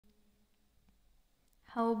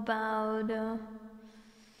How about do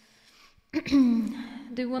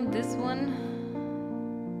you want this one?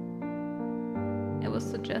 It was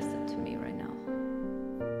suggested to me right now.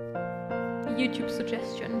 YouTube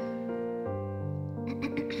suggestion.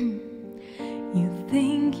 You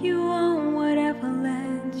think you own whatever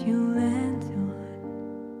land you land on.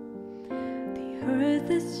 The earth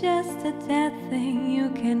is just a dead thing you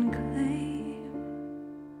can claim.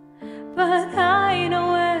 But I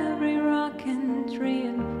know every rock and tree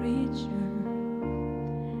and creature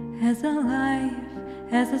has a life,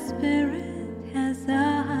 has a spirit, has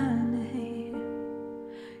a name.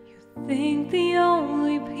 You think the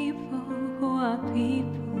only people who are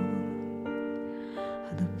people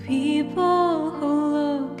are the people who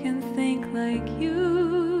look and think like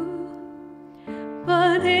you.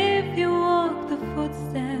 But if you walk the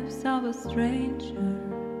footsteps of a stranger,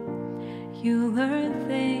 you learn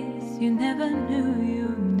things you never knew,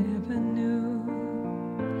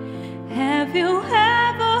 Have you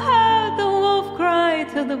ever heard the wolf cry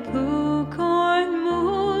to the blue corn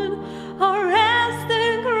moon? Or asked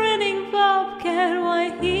the grinning bobcat why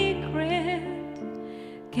he grinned?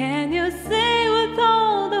 Can you sing with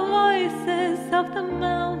all the voices of the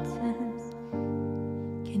mountains?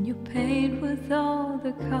 Can you paint with all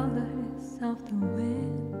the colors of the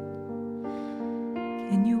wind?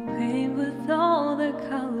 Can you paint with all the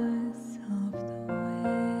colors of the wind?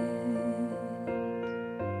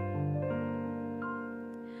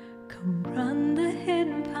 Come run the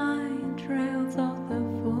hidden pine trails of the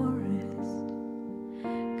forest.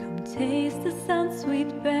 Come taste the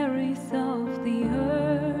sun-sweet berries of the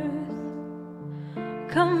earth.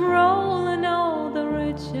 Come roll in all the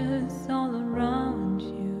riches all around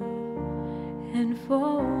you. And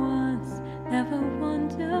for once, never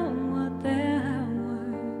wonder what they're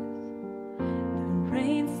worth. The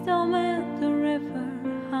rainstorm and the river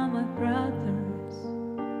are my brothers.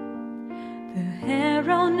 The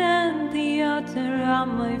heron and the otter are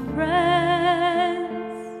my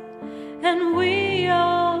friends. And we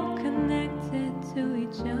are all connected to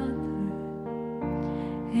each other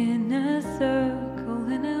in a circle,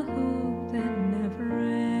 in a hoop that never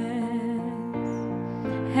ends.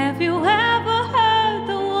 Have you ever heard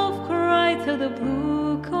the wolf cry to the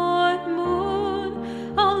blue corn moon?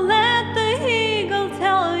 Or let the eagle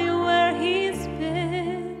tell you where he's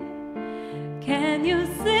been? Can you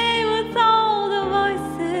sing with all the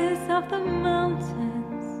voices of the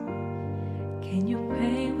mountains? Can you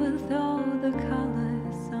paint with all the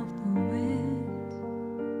colors of the wind?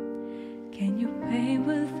 Can you paint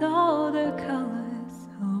with all the colors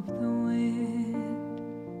of the wind?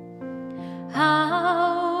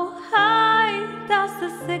 How high does the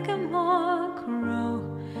sycamore grow?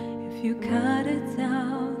 If you cut it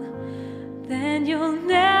down, then you'll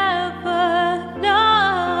never know.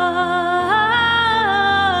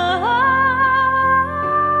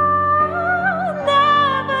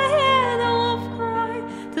 Never hear the wolf cry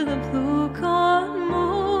to the blue corn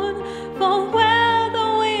moon. For whether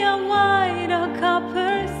we are white or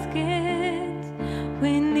copper skinned,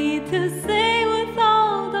 we need to sing with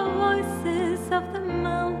all the voices of the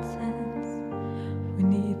mountains. We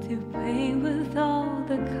need to paint with all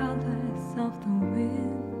the colors of the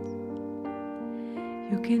wind.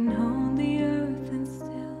 You can own the earth and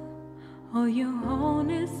still all you own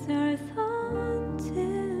is earth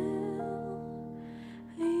until